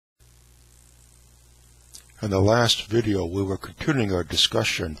In the last video, we were continuing our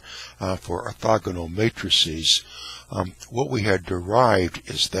discussion for orthogonal matrices. What we had derived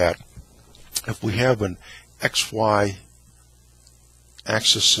is that if we have an xy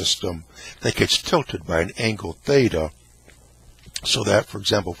axis system that gets tilted by an angle theta, so that, for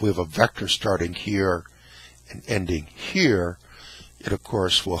example, if we have a vector starting here and ending here, it of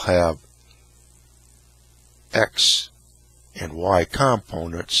course will have x and y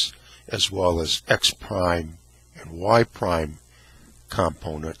components as well as x prime and y prime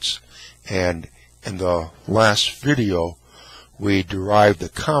components. And in the last video, we derived the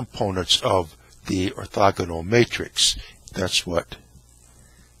components of the orthogonal matrix. That's what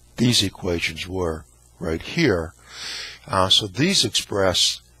these equations were right here. So these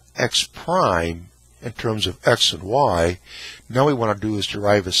express x prime in terms of x and y. Now we want to do is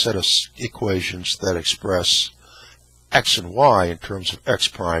derive a set of equations that express x and y in terms of x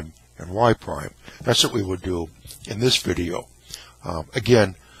prime and y prime. That's what we would do in this video.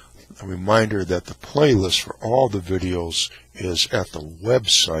 Again, a reminder that the playlist for all the videos is at the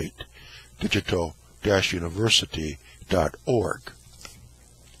website digital-university.org.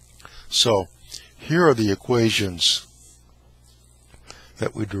 So here are the equations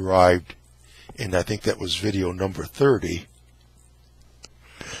that we derived in, I think that was video number 30.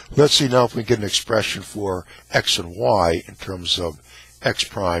 Let's see now if we can get an expression for x and y in terms of x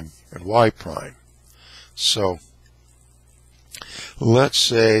prime and y prime. So let's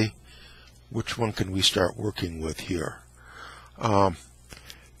say, which one can we start working with here?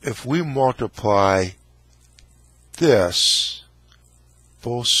 If we multiply this,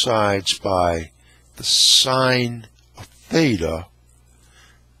 both sides, by the sine of theta,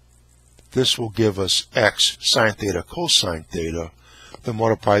 this will give us x sine theta cosine theta. Then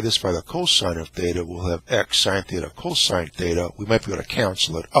multiply this by the cosine of theta, we'll have x sine theta cosine theta. We might be able to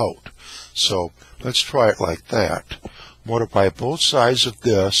cancel it out. So let's try it like that. Multiply both sides of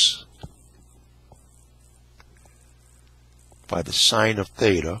this by the sine of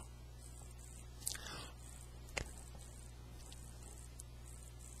theta.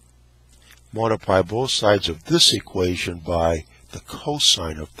 Multiply both sides of this equation by the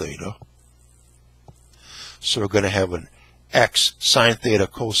cosine of theta. So we're going to have an x sine theta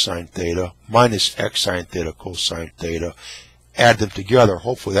cosine theta minus x sine theta cosine theta. Add them together.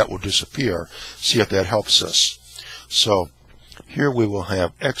 Hopefully that will disappear. See if that helps us. So here we will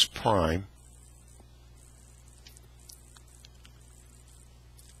have x prime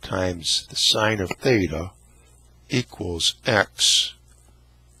times the sine of theta equals x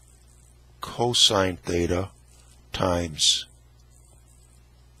cosine theta times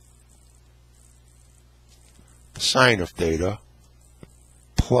the sine of theta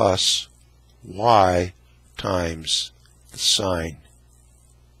plus y times the sine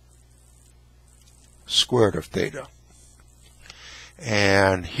squared of theta.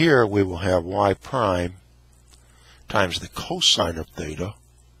 And here we will have y prime times the cosine of theta.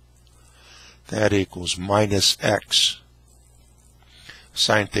 That equals minus x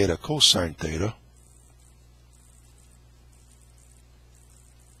sine theta cosine theta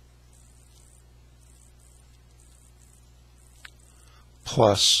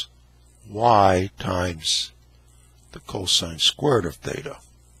plus y times the cosine squared of theta.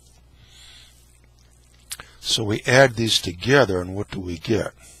 So we add these together, and what do we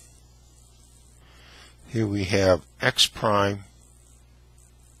get? Here we have x prime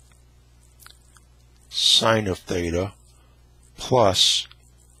sine of theta plus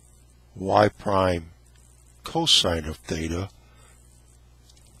y prime cosine of theta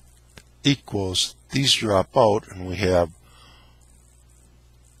equals, these drop out, and we have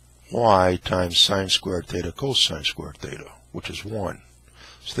y times sine squared theta cosine squared theta, which is 1.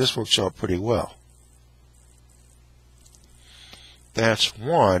 So this works out pretty well. That's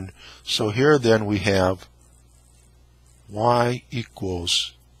 1. So here then we have y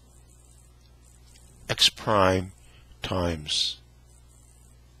equals x prime times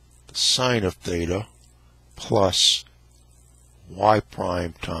the sine of theta plus y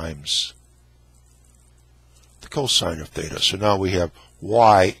prime times the cosine of theta. So now we have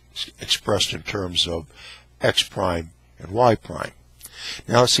y expressed in terms of x prime and y prime.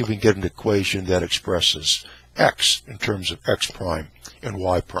 Now let's see if we can get an equation that expresses x in terms of x prime and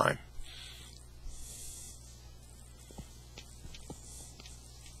y prime.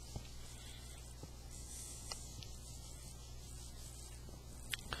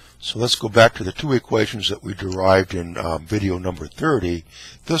 So let's go back to the two equations that we derived in video number 30,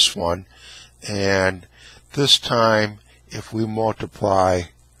 this one, and this time if we multiply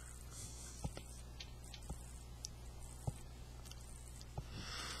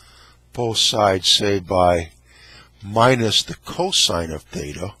both sides, say, by minus the cosine of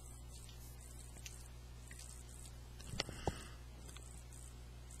theta,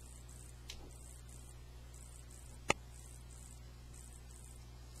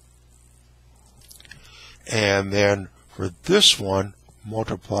 and then for this one,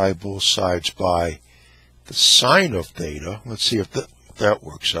 multiply both sides by the sine of theta. Let's see if that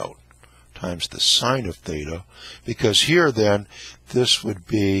works out. Times the sine of theta. Because here then, this would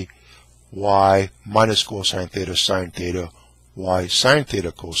be y minus cosine theta sine theta, y sine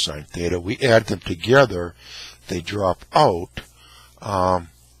theta cosine theta. We add them together, they drop out.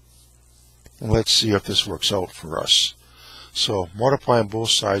 Let's see if this works out for us. So multiplying both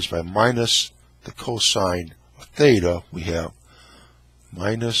sides by minus the cosine of theta, we have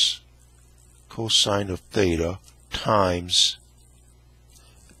minus cosine of theta times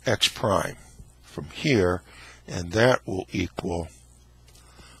x prime from here, and that will equal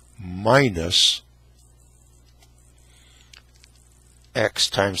minus x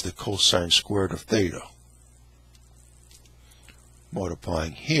times the cosine squared of theta.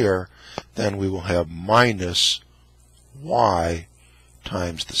 Multiplying here, then we will have minus y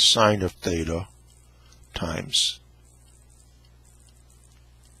times the sine of theta times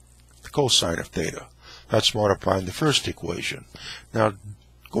the cosine of theta. That's multiplying the first equation. Now,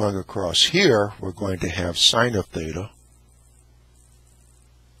 going across here, we're going to have sine of theta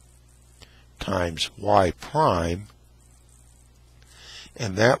times y prime,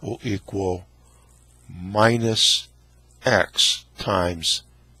 and that will equal minus x times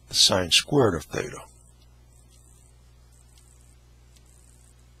the sine squared of theta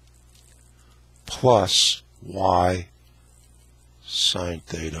plus y sine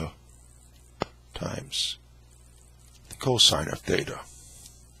theta times the cosine of theta.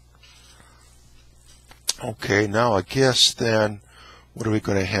 Okay, now I guess then, what are we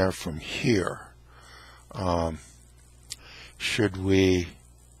going to have from here? We're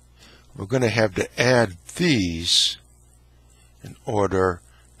going to have to add these in order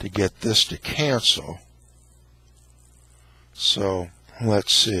to get this to cancel. So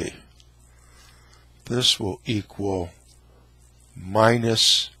let's see. This will equal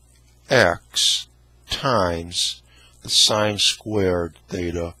minus x times the sine squared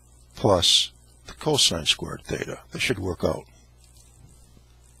theta plus the cosine squared theta. That should work out.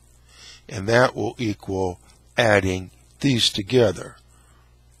 And that will equal adding these together.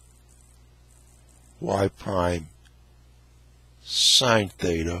 Y prime sine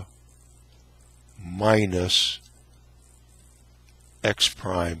theta minus x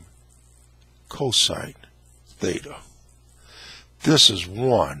prime cosine theta. This is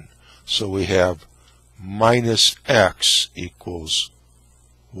 1, so we have minus x equals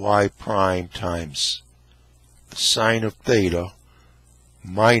y prime times the sine of theta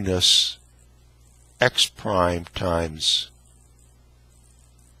minus x prime times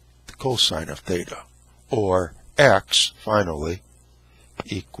the cosine of theta, or x, finally,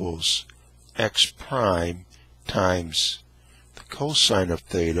 equals x prime times the cosine of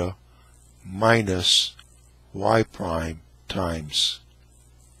theta minus y prime times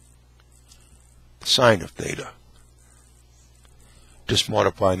the sine of theta. Just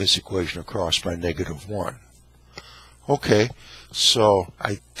multiplying this equation across by -1. Okay, so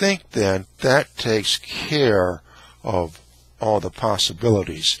I think then that takes care of all the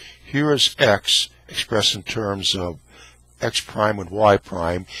possibilities. Here is x expressed in terms of x prime and y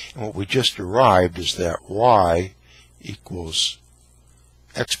prime, and what we just derived is that y equals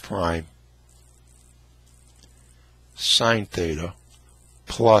x prime sine theta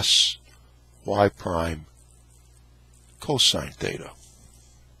plus y prime cosine theta.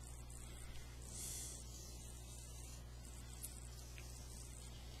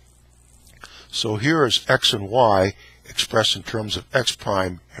 So here is x and y expressed in terms of x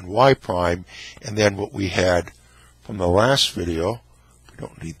prime and y prime, and then what we had from the last video, we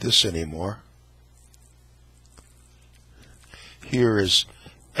don't need this anymore. Here is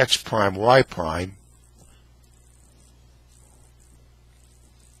x prime y prime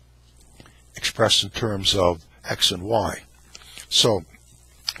expressed in terms of x and y. So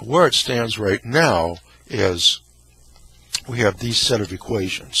where it stands right now is we have these set of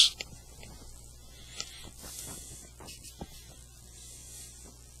equations.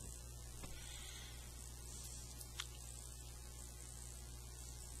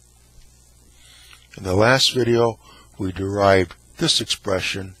 In the last video, we derived this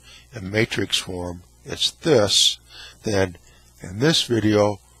expression in matrix form. It's this. Then in this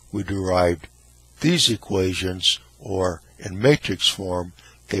video, we derived these equations, or in matrix form,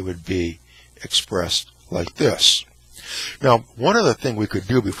 they would be expressed like this. Now, one other thing we could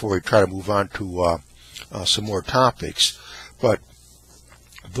do before we try to move on to some more topics, but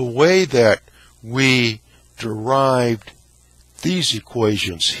the way that we derived these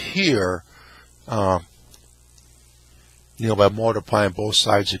equations here, by multiplying both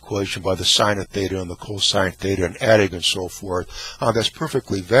sides of the equation by the sine of theta and the cosine theta and adding and so forth, that's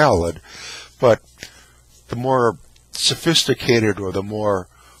perfectly valid. But the more sophisticated or the more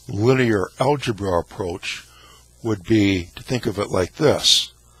linear algebra approach would be to think of it like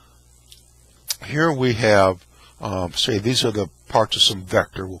this. Here we have, say these are the parts of some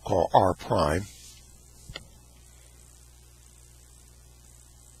vector we'll call r prime.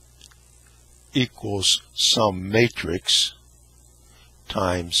 Equals some matrix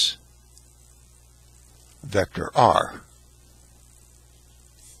times vector r.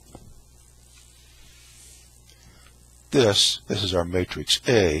 This is our matrix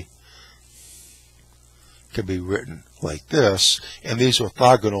A, can be written like this, and these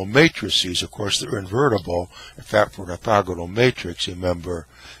orthogonal matrices, of course, they're invertible. In fact, for an orthogonal matrix, remember,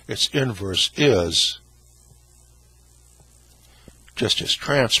 its inverse is just its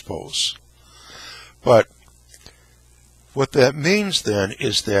transpose. But what that means then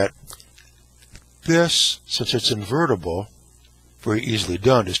is that this, since it's invertible, very easily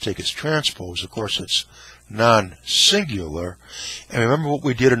done, just take its transpose. Of course, it's non-singular. And remember what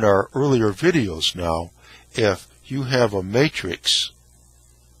we did in our earlier videos now. If you have a matrix,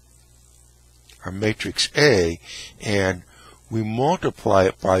 our matrix A, and we multiply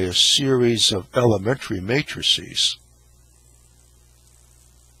it by a series of elementary matrices,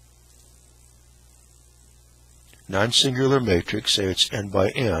 non-singular matrix, say it's n by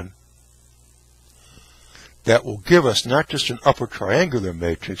n, that will give us not just an upper triangular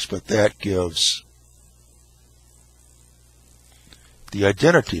matrix, but that gives the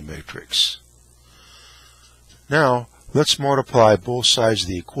identity matrix. Now, let's multiply both sides of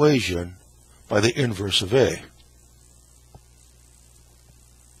the equation by the inverse of A.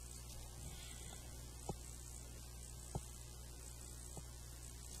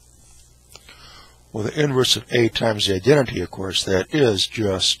 Well, the inverse of A times the identity, of course, that is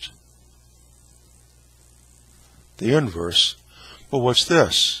just the inverse. But what's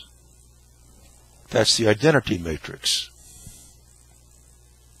this? That's the identity matrix.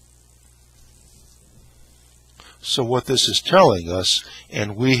 So what this is telling us,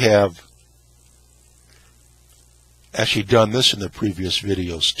 and we have actually done this in the previous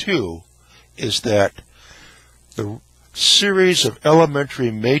videos too, is that the series of elementary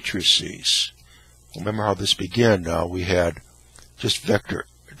matrices, remember how this began now, we had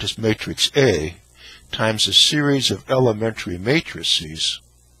just matrix A times a series of elementary matrices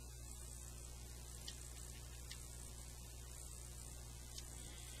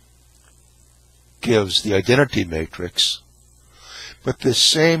gives the identity matrix, but this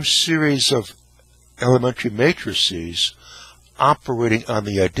same series of elementary matrices operating on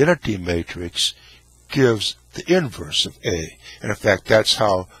the identity matrix gives the inverse of A. And in fact, that's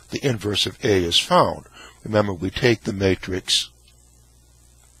how the inverse of A is found. Remember, we take the matrix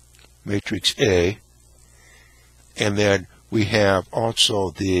A, and then we have also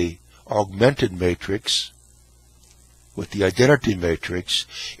the augmented matrix with the identity matrix,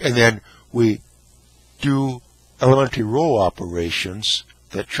 and then we do elementary row operations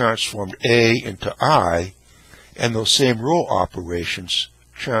that transformed A into I, and those same row operations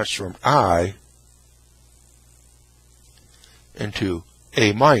transformed I into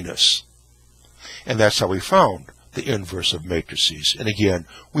A minus. And that's how we found the inverse of matrices. And again,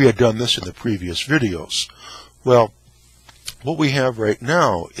 we had done this in the previous videos. Well, what we have right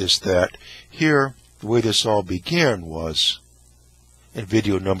now is that here, the way this all began was in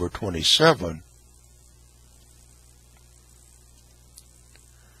video number 27,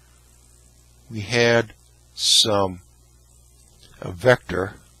 we had a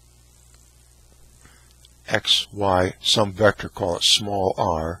vector, x, y, some vector, call it small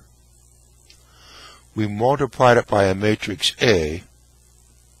r. We multiplied it by a matrix A,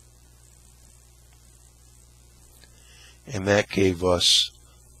 and that gave us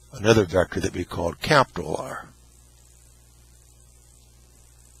another vector that we called capital R.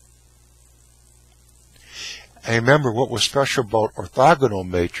 And remember, what was special about orthogonal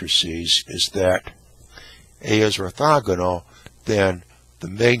matrices is that A is orthogonal, then the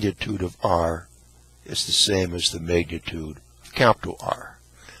magnitude of R is the same as the magnitude of capital R.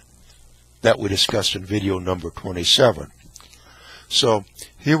 That we discussed in video number 27. So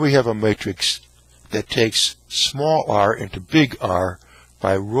here we have a matrix that takes small r into big R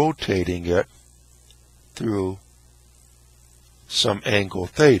by rotating it through some angle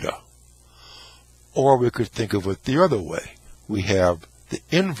theta. Or we could think of it the other way. We have the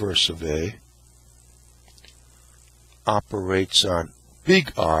inverse of A operates on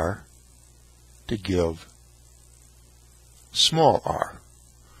big R to give small r.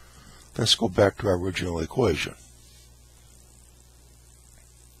 Let's go back to our original equation.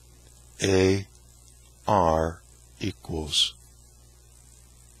 AR equals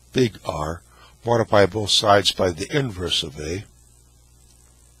big R. Multiply both sides by the inverse of A.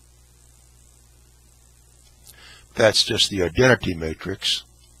 That's just the identity matrix.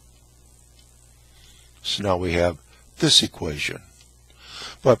 So now we have this equation.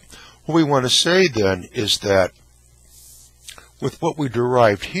 But what we want to say then is that with what we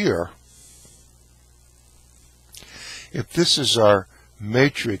derived here, if this is our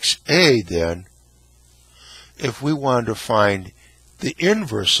matrix A, then if we wanted to find the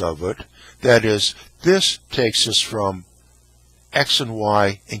inverse of it, that is, this takes us from x and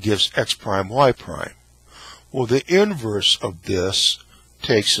y and gives x prime y prime. Well, the inverse of this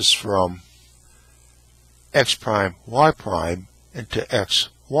takes us from x prime y prime into x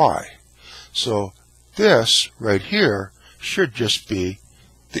y. So this right here should just be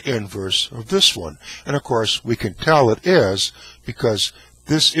the inverse of this one. And of course we can tell it is because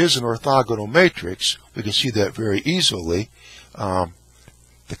this is an orthogonal matrix. We can see that very easily.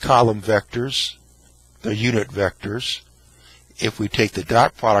 The column vectors, the unit vectors, if we take the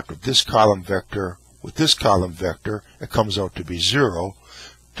dot product of this column vector with this column vector, it comes out to be 0.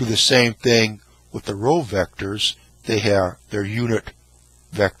 Do the same thing with the row vectors. They have their unit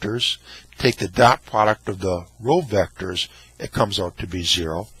vectors. Take the dot product of the row vectors, it comes out to be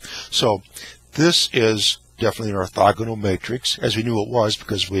 0. So this is definitely an orthogonal matrix, as we knew it was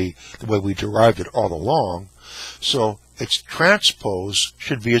because the way we derived it all along. So its transpose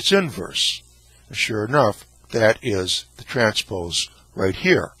should be its inverse. And sure enough, that is the transpose right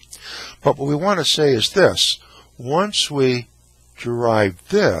here. But what we want to say is this. Once we derive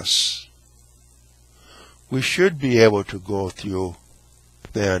this, we should be able to go through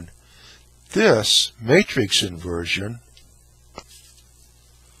then this matrix inversion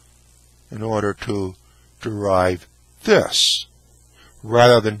in order to derive this.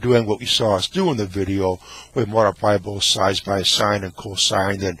 Rather than doing what we saw us do in the video, we multiply both sides by sine and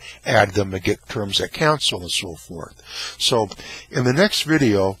cosine, then add them to get terms that cancel and so forth. So in the next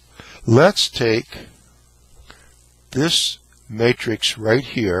video, let's take this matrix right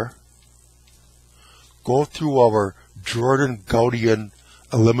here, go through our Jordan-Gaudian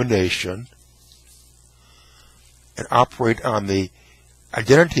elimination, and operate on the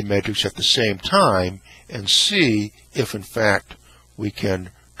identity matrix at the same time and see if in fact we can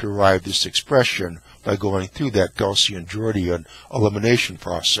derive this expression by going through that Gaussian-Jordan elimination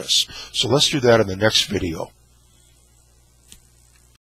process. So let's do that in the next video.